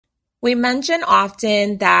We mention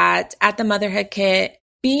often that at the Motherhood Kit,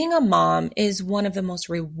 being a mom is one of the most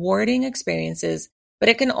rewarding experiences, but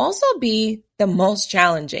it can also be the most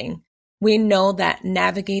challenging. We know that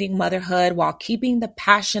navigating motherhood while keeping the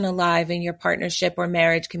passion alive in your partnership or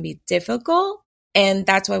marriage can be difficult, and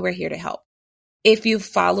that's why we're here to help. If you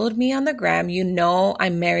followed me on the gram, you know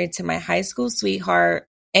I'm married to my high school sweetheart,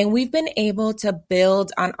 and we've been able to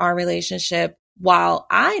build on our relationship while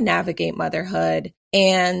I navigate motherhood,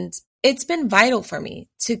 and it's been vital for me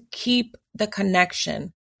to keep the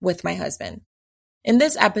connection with my husband. In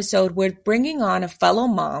this episode, we're bringing on a fellow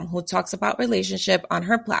mom who talks about relationship on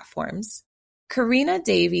her platforms. Karina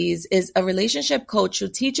Davies is a relationship coach who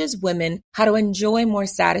teaches women how to enjoy more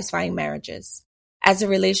satisfying marriages. As a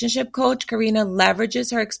relationship coach, Karina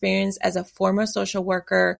leverages her experience as a former social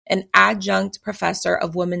worker and adjunct professor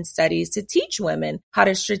of women's studies to teach women how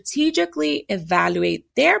to strategically evaluate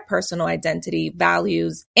their personal identity,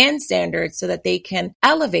 values, and standards so that they can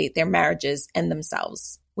elevate their marriages and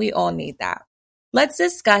themselves. We all need that. Let's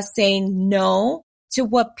discuss saying no to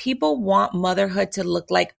what people want motherhood to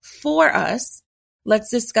look like for us.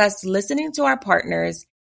 Let's discuss listening to our partners.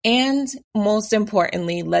 And most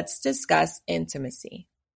importantly, let's discuss intimacy.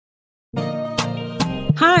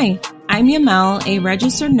 Hi, I'm Yamel, a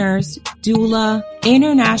registered nurse, doula,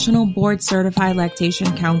 international board certified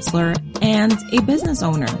lactation counselor, and a business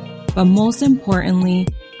owner. But most importantly,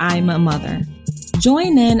 I'm a mother.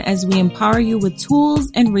 Join in as we empower you with tools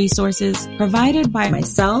and resources provided by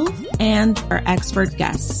myself and our expert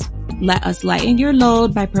guests. Let us lighten your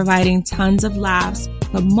load by providing tons of laughs,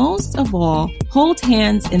 but most of all, hold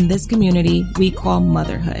hands in this community we call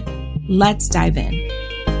motherhood. Let's dive in.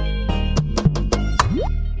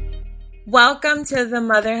 Welcome to the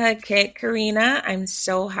Motherhood Kit, Karina. I'm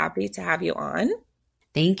so happy to have you on.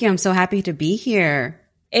 Thank you. I'm so happy to be here.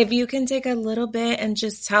 If you can take a little bit and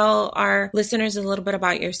just tell our listeners a little bit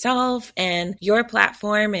about yourself and your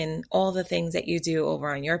platform and all the things that you do over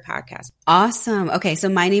on your podcast. Awesome. Okay. So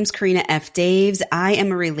my name's Karina F. Daves. I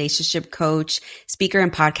am a relationship coach, speaker, and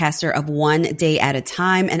podcaster of One Day at a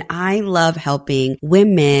Time. And I love helping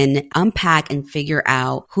women unpack and figure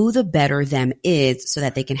out who the better them is so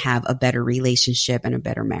that they can have a better relationship and a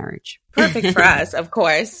better marriage. Perfect for us, of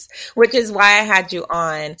course, which is why I had you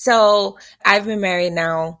on. So I've been married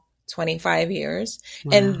now 25 years,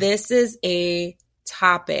 wow. And this is a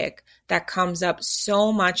topic that comes up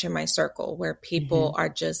so much in my circle where people are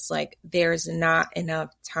just like, there's not enough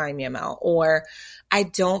time, Yamel, or I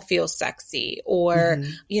don't feel sexy, or,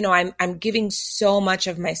 you know, I'm giving so much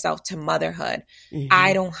of myself to motherhood.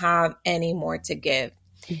 I don't have any more to give.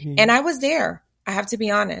 And I was there. I have to be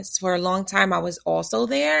honest, for a long time, I was also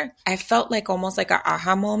there. I felt like almost like an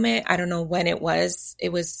aha moment. I don't know when it was.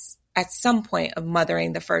 It was at some point of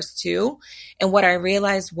mothering the first two. And what I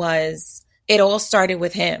realized was it all started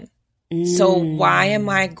with him. So why am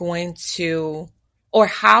I going to, or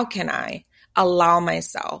how can I allow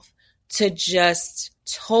myself to just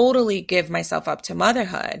totally give myself up to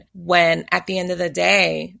motherhood when at the end of the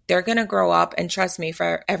day, they're going to grow up, and trust me,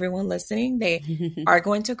 for everyone listening, they are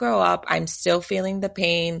going to grow up. I'm still feeling the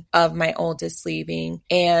pain of my oldest leaving,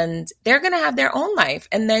 and they're going to have their own life.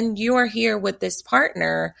 And then you are here with this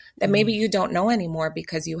partner that maybe you don't know anymore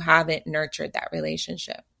because you haven't nurtured that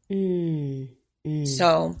relationship.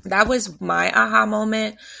 So that was my aha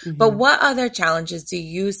moment. But what other challenges do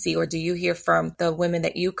you see or do you hear from the women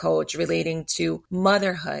that you coach relating to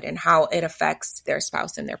motherhood and how it affects their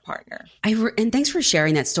spouse and their partner? And thanks for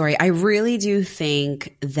sharing that story. I really do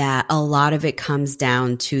think that a lot of it comes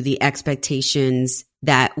down to the expectations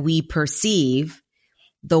that we perceive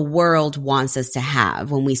the world wants us to have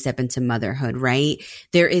when we step into motherhood, right?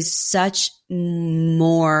 There is such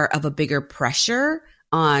more of a bigger pressure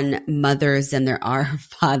on mothers than there are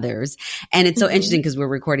fathers. And it's so interesting because we're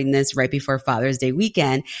recording this right before Father's Day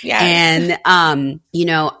weekend. Yes. And, you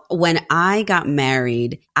know, when I got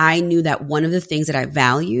married, I knew that one of the things that I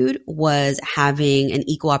valued was having an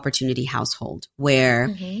equal opportunity household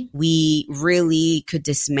where we really could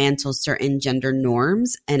dismantle certain gender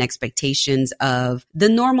norms and expectations of the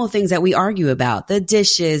normal things that we argue about, the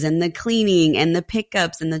dishes and the cleaning and the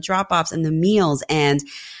pickups and the drop-offs and the meals. And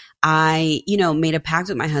I, you know, made a pact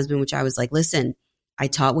with my husband, which I was like, listen, I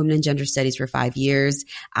taught women and gender studies for 5 years.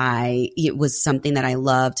 It was something that I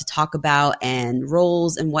love to talk about and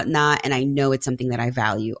roles and whatnot. And I know it's something that I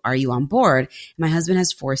value. Are you on board? My husband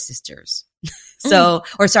has 4 sisters.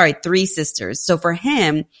 3 sisters. So for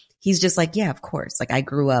him, He's just like, yeah, of course. Like I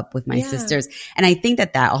grew up with my Yeah. sisters. And I think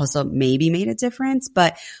that that also maybe made a difference.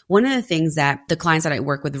 But one of the things that the clients that I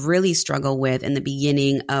work with really struggle with in the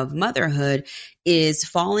beginning of motherhood is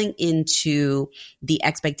falling into the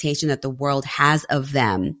expectation that the world has of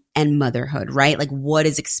them and motherhood, right? Like what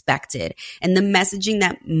is expected. And the messaging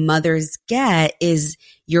that mothers get is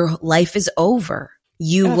your life is over.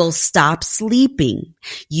 You will stop sleeping.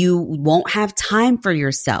 You won't have time for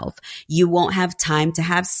yourself. You won't have time to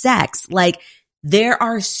have sex. Like there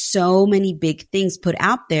are so many big things put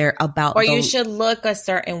out there about or you should look a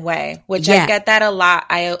certain way, which I get that a lot.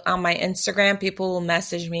 On my Instagram, people will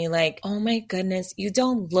message me like, oh my goodness, you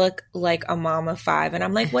don't look like a mom of 5. And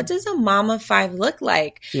I'm like, what does a mom of 5 look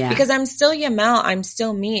like? Yeah. Because I'm still Yamel. I'm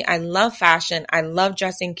still me. I love fashion. I love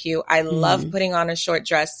dressing cute. I love putting on a short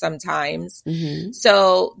dress sometimes.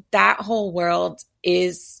 So that whole world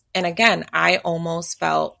is, and again, I almost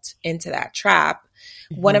felt into that trap.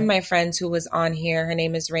 One of my friends who was on here, her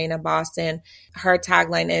name is Raina Boston. Her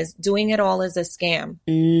tagline is doing it all is a scam.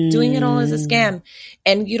 Doing it all is a scam.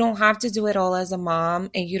 And you don't have to do it all as a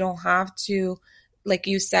mom. And you don't have to, like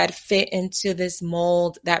you said, fit into this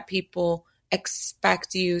mold that people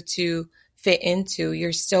expect you to fit into.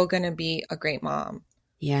 You're still going to be a great mom.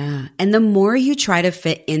 Yeah. And the more you try to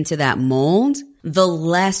fit into that mold, the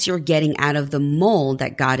less you're getting out of the mold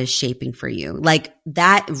that God is shaping for you. Like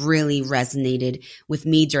that really resonated with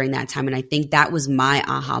me during that time. And I think that was my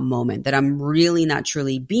aha moment, that I'm really not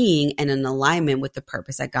truly being in an alignment with the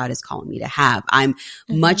purpose that God is calling me to have. I'm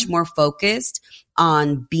much more focused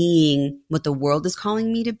on being what the world is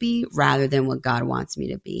calling me to be rather than what God wants me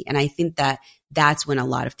to be. And I think that that's when a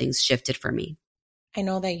lot of things shifted for me. I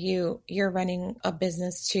know that you're running a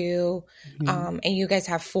business too, and you guys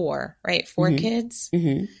have 4, right? 4 kids.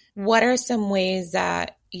 What are some ways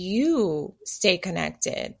that you stay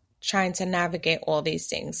connected, trying to navigate all these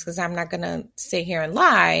things? Because I'm not going to sit here and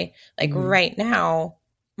lie. Like right now,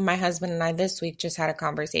 my husband and I this week just had a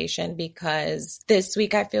conversation because this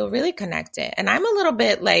week I feel really connected. And I'm a little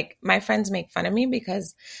bit like, my friends make fun of me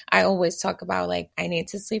because I always talk about like, I need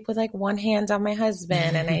to sleep with like one hand on my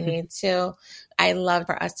husband and I love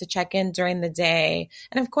for us to check in during the day.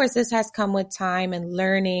 And of course, this has come with time and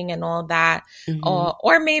learning and all that.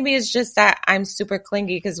 Or maybe it's just that I'm super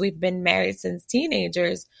clingy because we've been married since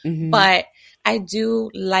teenagers. But I do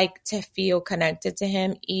like to feel connected to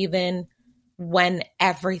him even when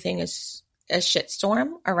everything is a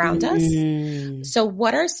shitstorm around us. So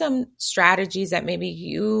what are some strategies that maybe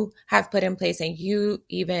you have put in place and you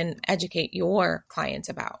even educate your clients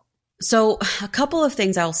about? So a couple of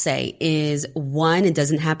things I'll say is, one, it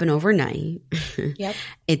doesn't happen overnight.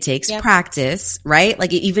 It takes practice, right?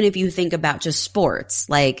 Like even if you think about just sports,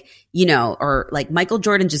 like, you know, or like Michael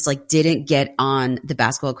Jordan just like didn't get on the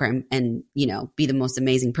basketball court and, you know, be the most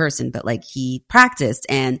amazing person, but like he practiced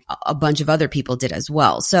and a bunch of other people did as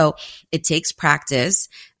well. So it takes practice.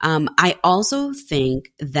 I also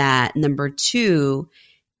think that number 2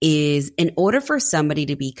 is, in order for somebody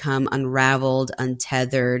to become unraveled,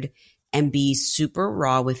 untethered, and be super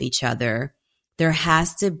raw with each other, there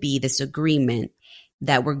has to be this agreement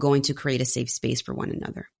that we're going to create a safe space for one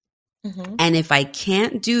another. And if I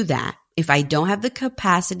can't do that, if I don't have the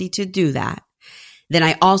capacity to do that, then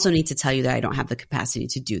I also need to tell you that I don't have the capacity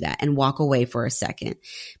to do that and walk away for a second.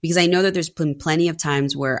 Because I know that there's been plenty of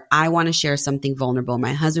times where I want to share something vulnerable,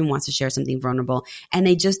 my husband wants to share something vulnerable, and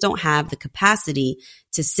they just don't have the capacity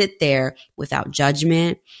to sit there without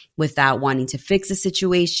judgment, without wanting to fix a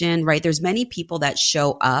situation, right? There's many people that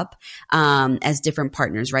show up as different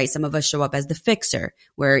partners, right? Some of us show up as the fixer,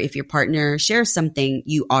 where if your partner shares something,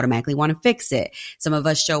 you automatically want to fix it. Some of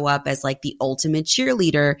us show up as like the ultimate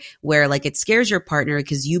cheerleader, where like it scares your partner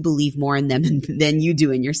because you believe more in them than you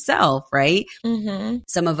do in yourself, right?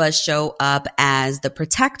 Some of us show up as the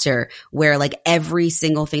protector, where like every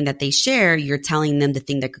single thing that they share, you're telling them the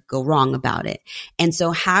thing that could go wrong about it. And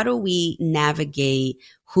so how do we navigate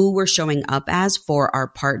who we're showing up as for our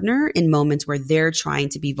partner in moments where they're trying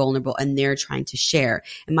to be vulnerable and they're trying to share?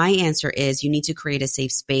 And my answer is, you need to create a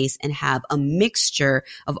safe space and have a mixture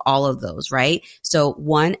of all of those, right? So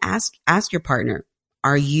one, ask your partner,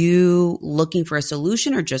 are you looking for a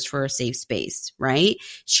solution or just for a safe space, right?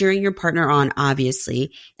 Cheering your partner on,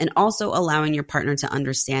 obviously, and also allowing your partner to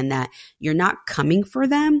understand that you're not coming for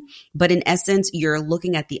them, but in essence, you're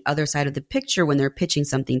looking at the other side of the picture when they're pitching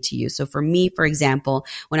something to you. So for me, for example,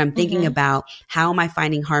 when I'm thinking about how am I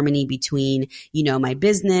finding harmony between, you know, my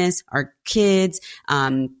business, our kids,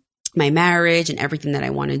 my marriage, and everything that I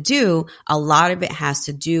want to do, a lot of it has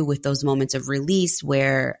to do with those moments of release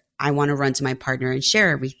where I want to run to my partner and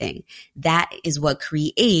share everything. That is what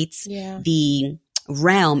creates the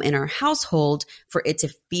realm in our household for it to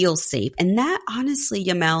feel safe. And that honestly,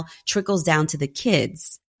 Yamel, trickles down to the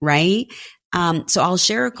kids, right? So I'll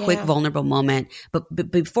share a quick vulnerable moment,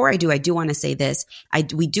 but before I do want to say this.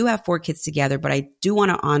 We do have 4 kids together, but I do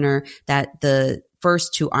want to honor that the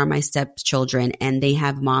first 2 are my stepchildren and they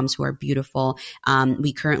have moms who are beautiful.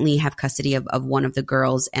 We currently have custody of one of the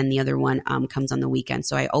girls and the other one comes on the weekend.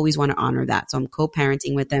 So I always want to honor that. So I'm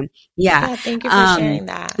co-parenting with them. Yeah. Thank you for sharing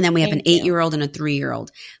that. And then we have an 8-year-old and a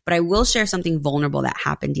 3-year-old. But I will share something vulnerable that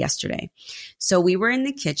happened yesterday. So we were in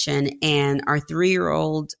the kitchen and our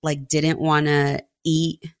 3-year-old didn't want to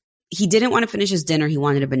eat. He didn't want to finish his dinner. He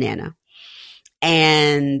wanted a banana.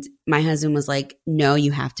 And my husband was like, no,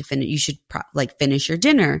 you have to finish. You should finish your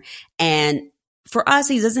dinner. And for us,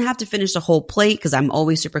 he doesn't have to finish the whole plate because I'm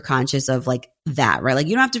always super conscious of that, right?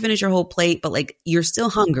 You don't have to finish your whole plate, but you're still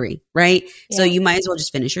hungry, right? Yeah. So you might as well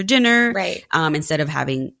just finish your dinner, right? Instead of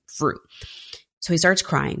having fruit. So he starts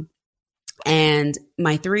crying. And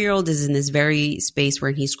my 3-year-old is in this very space where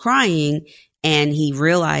he's crying and he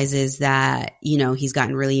realizes that, he's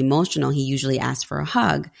gotten really emotional. He usually asks for a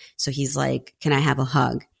hug. So he's like, can I have a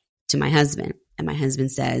hug to my husband? And my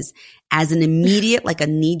husband says, as an immediate, a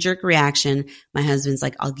knee-jerk reaction, my husband's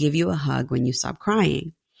like, I'll give you a hug when you stop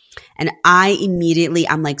crying. And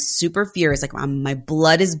I'm super furious. My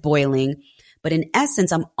blood is boiling. But in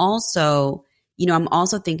essence, I'm also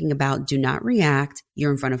thinking about do not react.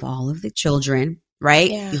 You're in front of all of the children.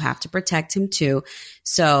 Right? Yeah. You have to protect him too.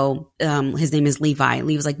 So, his name is Levi.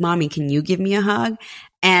 Levi's like, mommy, can you give me a hug?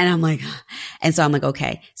 And I'm like,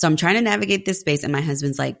 okay. So I'm trying to navigate this space. And my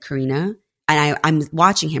husband's like, Karina, and I'm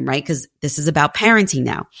watching him, right? Cause this is about parenting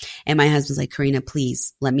now. And my husband's like, Karina,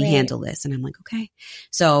 please let me handle this. And I'm like, okay.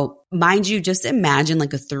 So mind you, just imagine a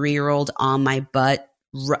 3-year-old on my butt,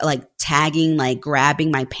 tagging,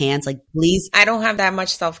 grabbing my pants, please. I don't have that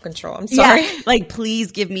much self-control. I'm sorry. Yeah,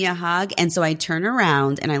 please give me a hug. And so I turn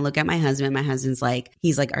around and I look at my husband. My husband's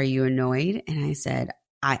he's like, are you annoyed? And I said,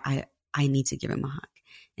 I need to give him a hug.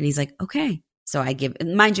 And he's like, okay. So I give,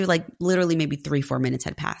 mind you, literally maybe 3-4 minutes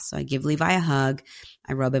had passed. So I give Levi a hug.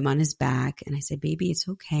 I rub him on his back and I say, baby, it's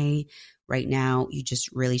okay. Right now, you just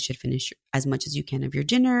really should finish as much as you can of your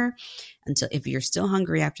dinner until if you're still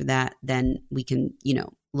hungry after that, then we can,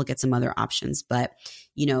 look at some other options. But,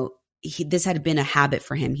 this had been a habit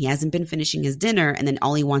for him. He hasn't been finishing his dinner and then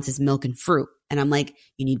all he wants is milk and fruit. And I'm like,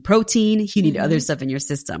 you need protein, you need other stuff in your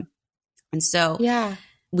system. And so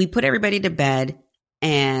we put everybody to bed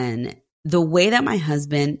and the way that my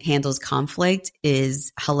husband handles conflict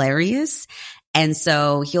is hilarious. And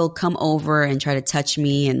so he'll come over and try to touch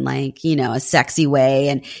me in a sexy way.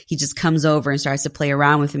 And he just comes over and starts to play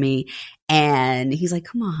around with me. And he's like,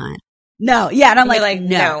 come on. No. Yeah. And I'm like,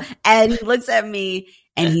 no. And he looks at me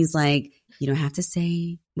and he's like, you don't have to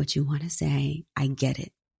say what you want to say. I get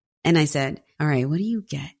it. And I said, all right, what do you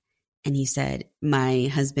get? And he said, my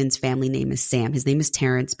husband's family name is Sam. His name is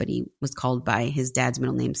Terrence, but he was called by his dad's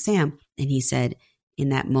middle name, Sam. And he said, in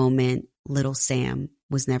that moment, little Sam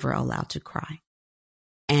was never allowed to cry.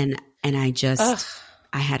 And I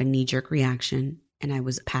had a knee-jerk reaction and I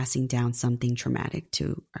was passing down something traumatic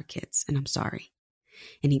to our kids. And I'm sorry.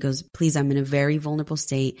 And he goes, please, I'm in a very vulnerable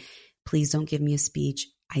state. Please don't give me a speech.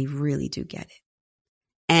 I really do get it.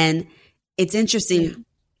 And it's interesting. Yeah.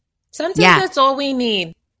 Sometimes that's all we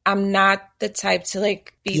need. I'm not the type to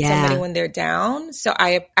beat somebody when they're down. So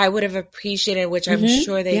I would have appreciated, which I'm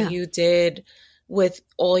sure that you did with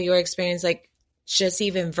all your experience, just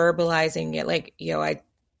even verbalizing it, yo, I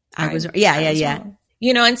was wrong.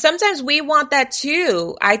 And sometimes we want that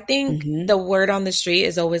too. I think the word on the street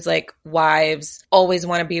is always wives always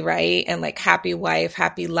want to be right and happy wife,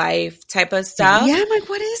 happy life type of stuff. Yeah, I'm like,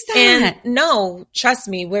 what is that? And no, trust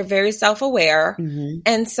me, we're very self-aware.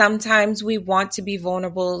 And sometimes we want to be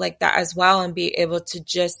vulnerable like that as well and be able to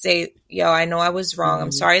just say, yo, I know I was wrong.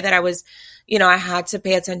 I'm sorry that I was, I had to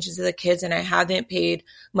pay attention to the kids and I haven't paid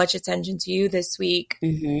much attention to you this week.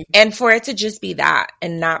 And for it to just be that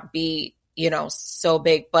and not be, so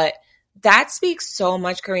big. But that speaks so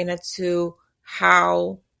much, Karina, to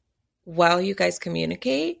how well you guys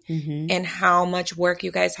communicate and how much work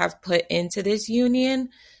you guys have put into this union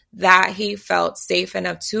that he felt safe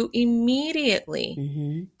enough to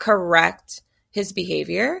immediately correct his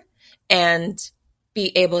behavior and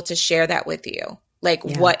be able to share that with you.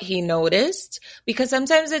 What he noticed, because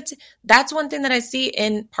sometimes that's one thing that I see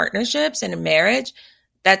in partnerships and in marriage,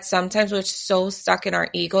 that sometimes we're so stuck in our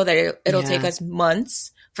ego that it'll take us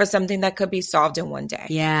months for something that could be solved in one day.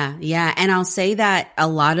 Yeah. Yeah. And I'll say that a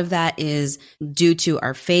lot of that is due to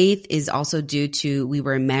our faith, is also due to, we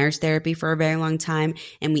were in marriage therapy for a very long time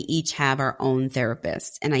and we each have our own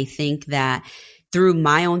therapist. And I think that through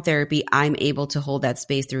my own therapy, I'm able to hold that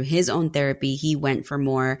space. Through his own therapy, he went for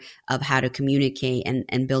more of how to communicate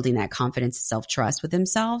and building that confidence and self-trust with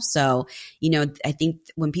himself. So, I think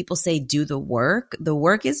when people say do the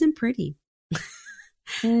work isn't pretty.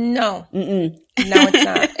 No, Mm-mm. no, it's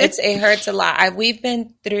not. It hurts a lot. We've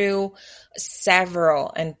been through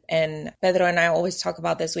several, and Pedro and I always talk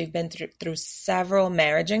about this. We've been through several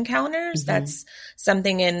marriage encounters. Mm-hmm. That's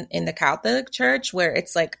something in the Catholic Church where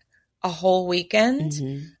it's like a whole weekend.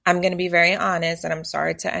 Mm-hmm. I'm going to be very honest, and I'm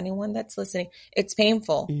sorry to anyone that's listening. It's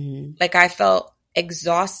painful. Mm-hmm. Like I felt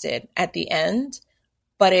exhausted at the end,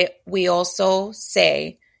 but we also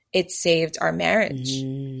say it saved our marriage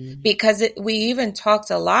because we even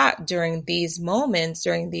talked a lot during these moments,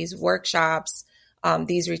 during these workshops,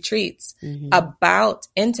 these retreats about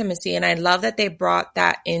intimacy. And I love that they brought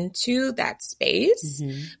that into that space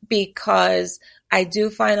because I do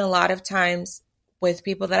find a lot of times with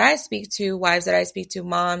people that I speak to, wives that I speak to,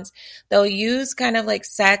 moms, they'll use kind of like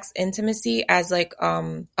sex intimacy as like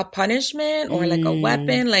a punishment or like a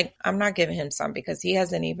weapon. Like, I'm not giving him some because he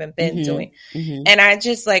hasn't even been doing. And I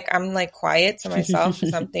just I'm like quiet to myself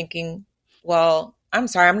because I'm thinking, well, I'm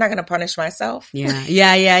sorry, I'm not going to punish myself.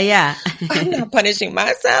 Yeah. I'm not punishing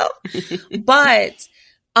myself. But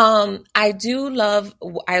I do love,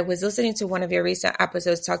 I was listening to one of your recent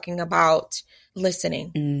episodes talking about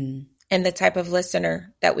listening. And the type of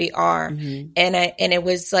listener that we are. And it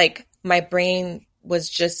was like my brain was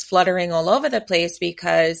just fluttering all over the place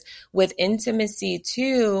because with intimacy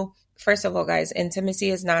too, first of all, guys, intimacy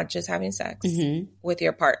is not just having sex with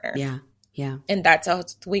your partner. Yeah. And that's how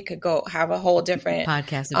we could go have a whole different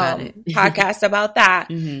podcast about it. Podcast about that.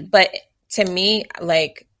 But to me,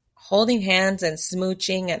 like holding hands and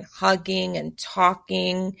smooching and hugging and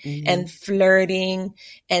talking and flirting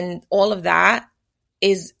and all of that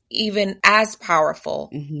is even as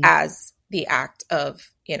powerful as the act of,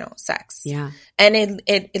 sex. Yeah. And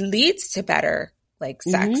it leads to better like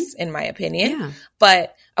sex, in my opinion. Yeah.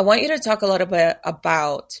 But I want you to talk a little bit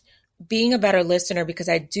about being a better listener because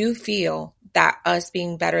I do feel that us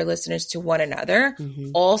being better listeners to one another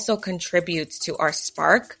also contributes to our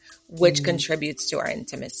spark, which contributes to our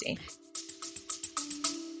intimacy.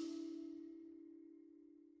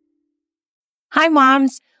 Hi,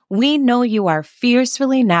 moms. We know you are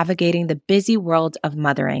fiercely navigating the busy world of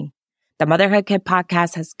mothering. The Motherhood Kid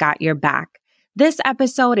podcast has got your back. This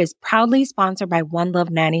episode is proudly sponsored by One Love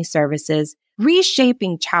Nanny Services,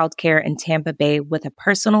 reshaping childcare in Tampa Bay with a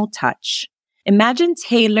personal touch. Imagine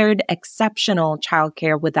tailored, exceptional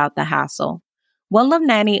childcare without the hassle. One Love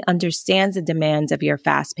Nanny understands the demands of your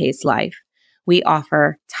fast-paced life. We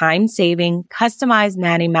offer time-saving, customized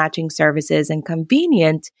nanny matching services and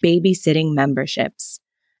convenient babysitting memberships.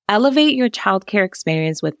 Elevate your childcare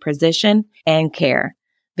experience with precision and care.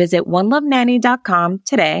 Visit onelovenanny.com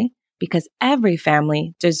today because every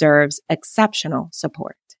family deserves exceptional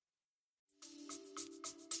support.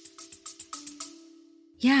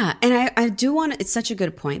 Yeah. And I do want to, it's such a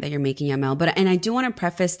good point that you're making, Yamel, and I do want to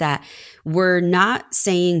preface that we're not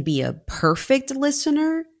saying be a perfect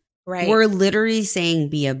listener. Right. We're literally saying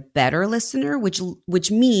be a better listener,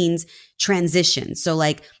 which means transition. So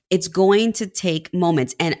like it's going to take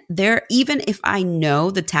moments. And even if I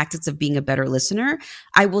know the tactics of being a better listener,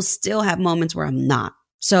 I will still have moments where I'm not.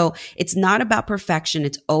 So it's not about perfection.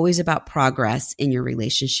 It's always about progress in your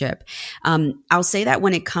relationship. I'll say that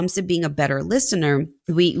when it comes to being a better listener,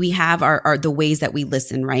 we have our the ways that we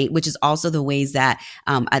listen, right? Which is also the ways that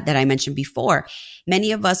I mentioned before.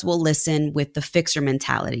 Many of us will listen with the fixer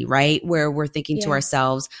mentality, right? Where we're thinking to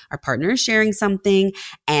ourselves, our partner is sharing something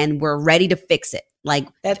and we're ready to fix it. Like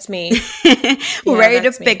that's me. We're ready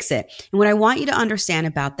to fix it. And what I want you to understand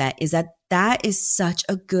about that is that is such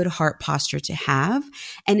a good heart posture to have.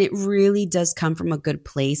 And it really does come from a good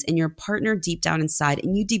place. And your partner deep down inside,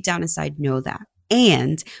 and you deep down inside know that.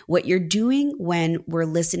 And what you're doing when we're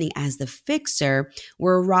listening as the fixer,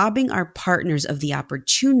 we're robbing our partners of the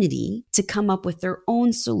opportunity to come up with their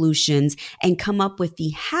own solutions and come up with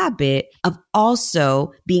the habit of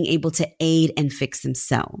also being able to aid and fix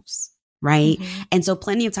themselves. Right. And so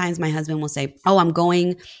plenty of times my husband will say, oh, I'm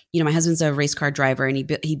going, my husband's a race car driver and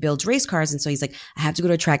he builds race cars. And so he's like, I have to go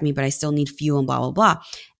to a track meet, but I still need fuel and blah, blah, blah.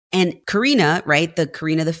 And Karina, right?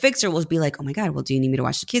 Karina, the fixer will be like, oh my God, well, do you need me to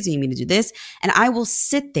watch the kids? Do you need me to do this? And I will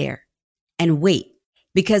sit there and wait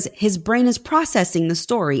because his brain is processing the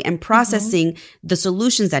story and processing the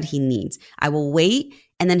solutions that he needs. I will wait.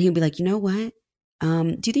 And then he'll be like, you know what? Do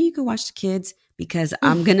you think you could watch the kids? Because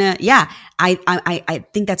I'm gonna, I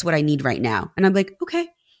think that's what I need right now. And I'm like, okay.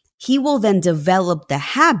 He will then develop the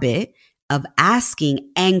habit of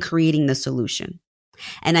asking and creating the solution.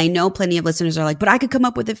 And I know plenty of listeners are like, but I could come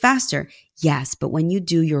up with it faster. Yes, but when you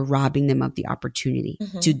do, you're robbing them of the opportunity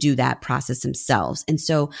to do that process themselves. And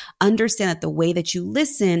so understand that the way that you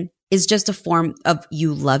listen is just a form of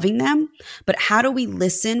you loving them. But how do we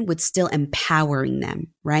listen with still empowering them,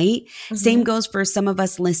 right? Same goes for some of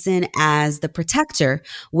us listen as the protector,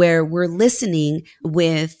 where we're listening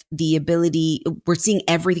with the ability, we're seeing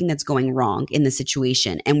everything that's going wrong in the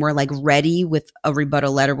situation. And we're like ready with a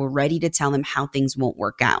rebuttal letter. We're ready to tell them how things won't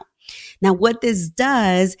work out. Now, what this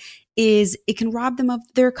does is it can rob them of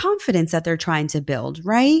their confidence that they're trying to build,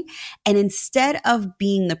 right? And instead of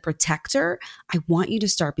being the protector, I want you to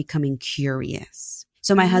start becoming curious.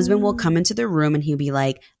 So my husband will come into the room and he'll be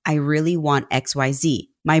like, I really want XYZ.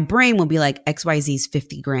 My brain will be like, XYZ is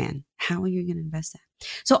 50 grand. How are you going to invest that?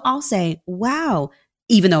 So I'll say, wow,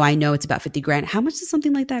 even though I know it's about 50 grand, how much does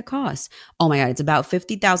something like that cost? Oh my God, it's about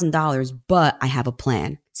 $50,000, but I have a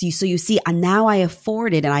plan. So you see, now I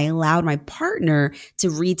afforded and I allowed my partner to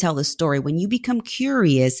retell the story. When you become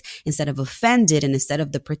curious instead of offended and instead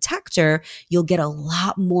of the protector, you'll get a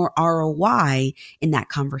lot more ROI in that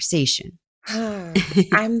conversation.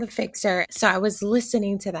 I'm the fixer. So I was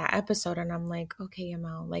listening to that episode and I'm like, okay,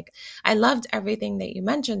 Yamal, like I loved everything that you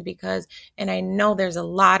mentioned and I know there's a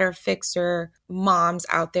lot of fixer moms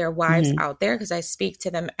out there, wives out there, because I speak to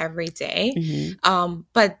them every day.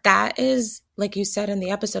 But that is, like you said in the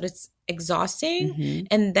episode, it's exhausting.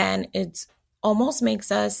 And then it almost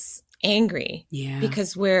makes us angry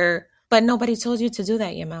because but nobody told you to do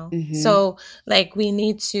that, Yamal. So like we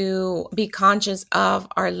need to be conscious of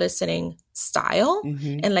our listening style.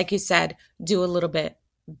 And like you said, do a little bit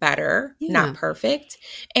better, not perfect.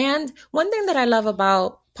 And one thing that I love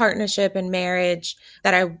about partnership and marriage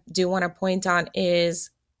that I do want to point on is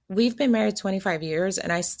we've been married 25 years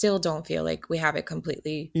and I still don't feel like we have it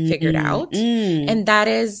completely figured out. And that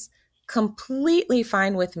is completely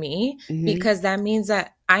fine with me because that means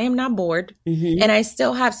that I am not bored and I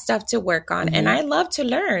still have stuff to work on and I love to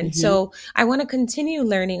learn. So I want to continue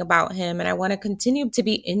learning about him and I want to continue to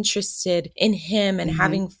be interested in him and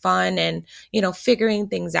having fun and, you know, figuring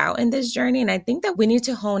things out in this journey. And I think that we need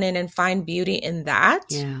to hone in and find beauty in that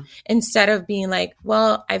instead of being like,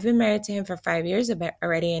 well, I've been married to him for 5 years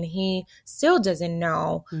already and he still doesn't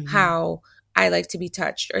know how I like to be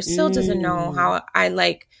touched or still doesn't know how I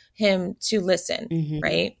like him to listen,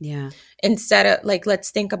 right? Instead of like,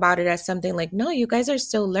 let's think about it as something like, no, you guys are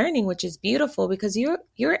still learning, which is beautiful because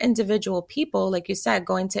you're individual people, like you said,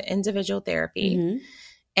 going to individual therapy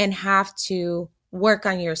and have to work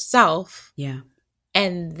on yourself.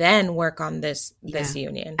 And then work on this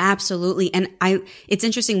union. Absolutely. And it's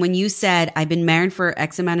interesting when you said I've been married for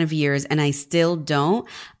X amount of years and I still don't,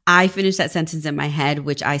 I finished that sentence in my head,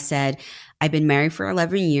 which I said, I've been married for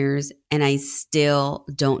 11 years and I still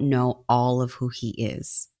don't know all of who he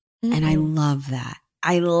is. And I love that.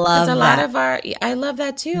 I love that. I love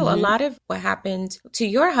that too. A lot of what happened to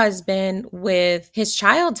your husband with his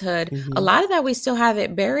childhood, a lot of that we still have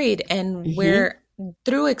it buried and we're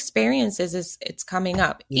through experiences it's coming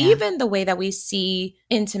up. Even the way that we see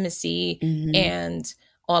intimacy and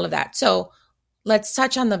all of that. So let's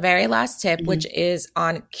touch on the very last tip, which is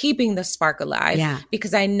on keeping the spark alive.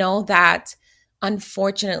 Because I know that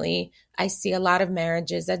unfortunately, I see a lot of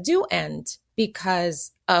marriages that do end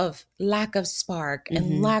because of lack of spark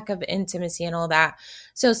and lack of intimacy and all that.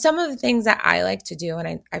 So some of the things that I like to do,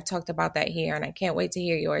 and I've talked about that here, and I can't wait to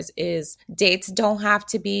hear yours, is dates don't have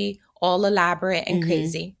to be all elaborate and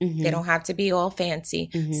crazy. They don't have to be all fancy.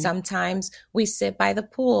 Sometimes we sit by the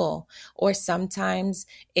pool, or sometimes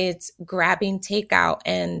it's grabbing takeout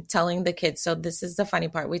and telling the kids. So this is the funny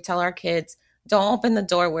part. We tell our kids, don't open the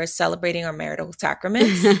door. We're celebrating our marital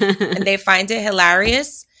sacraments. And they find it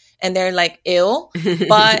hilarious. And they're like, ill,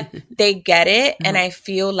 but they get it. And I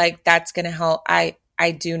feel like that's going to help. I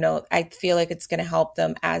do know, I feel like it's going to help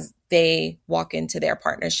them as they walk into their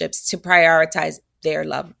partnerships to prioritize their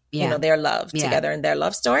love, you know, their love together and their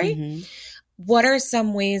love story. What are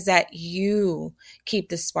some ways that you keep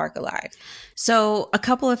the spark alive? So a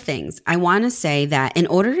couple of things. I want to say that in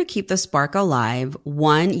order to keep the spark alive,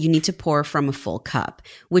 one, you need to pour from a full cup,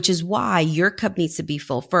 which is why your cup needs to be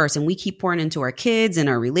full first. And we keep pouring into our kids and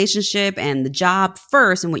our relationship and the job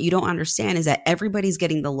first. And what you don't understand is that everybody's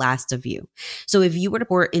getting the last of you. So if you were to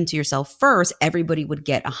pour into yourself first, everybody would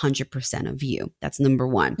get 100% of you. That's number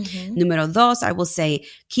one. Numero dos, I will say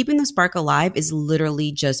keeping the spark alive is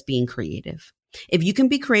literally just being creative. If you can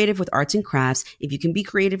be creative with arts and crafts, if you can be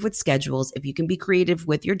creative with schedules, if you can be creative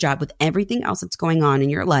with your job, with everything else that's going on in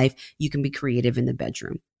your life, you can be creative in the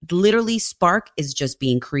bedroom. Literally, spark is just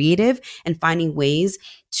being creative and finding ways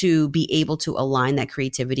to be able to align that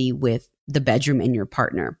creativity with the bedroom and your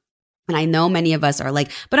partner. And I know many of us are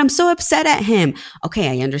like, but I'm so upset at him. Okay,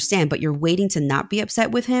 I understand, but you're waiting to not be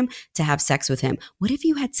upset with him to have sex with him. What if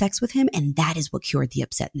you had sex with him and that is what cured the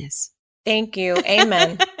upsetness? Thank you.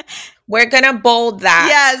 Amen. We're going to bold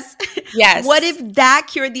that. Yes. What if that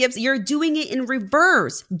cured the upset? You're doing it in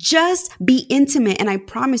reverse. Just be intimate. And I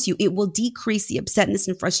promise you, it will decrease the upsetness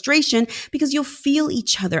and frustration because you'll feel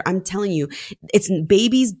each other. I'm telling you,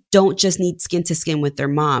 babies don't just need skin to skin with their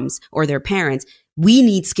moms or their parents. We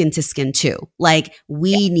need skin to skin too. Like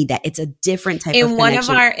we need that. It's a different type of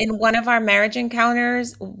connection. In one of our marriage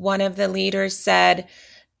encounters, one of the leaders said,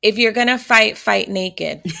 if you're going to fight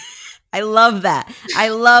naked. I love that. I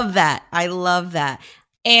love that. I love that.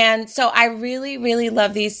 And so I really, really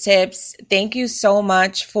love these tips. Thank you so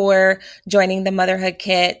much for joining the Motherhood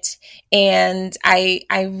Kit. And I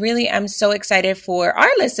really am so excited for our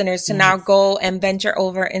listeners to now go and venture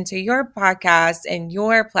over into your podcast and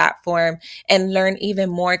your platform and learn even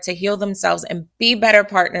more to heal themselves and be better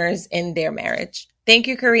partners in their marriage. Thank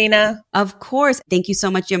you, Karina. Of course. Thank you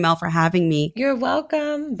so much, Yamel, for having me. You're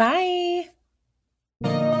welcome. Bye.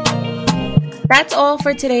 That's all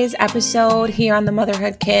for today's episode here on the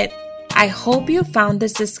Motherhood Kit. I hope you found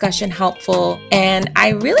this discussion helpful, and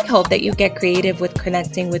I really hope that you get creative with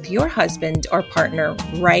connecting with your husband or partner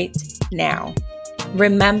right now.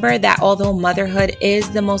 Remember that although motherhood is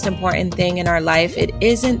the most important thing in our life, it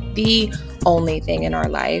isn't the only thing in our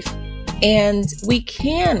life, and we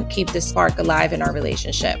can keep the spark alive in our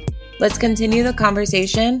relationship. Let's continue the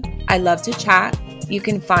conversation. I love to chat. You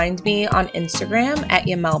can find me on Instagram at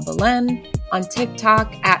Yamel Belen, on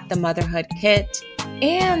TikTok at The Motherhood Kit,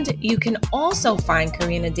 and you can also find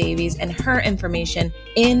Karina Davies and her information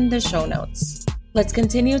in the show notes. Let's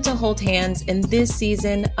continue to hold hands in this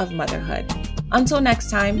season of motherhood. Until next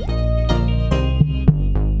time.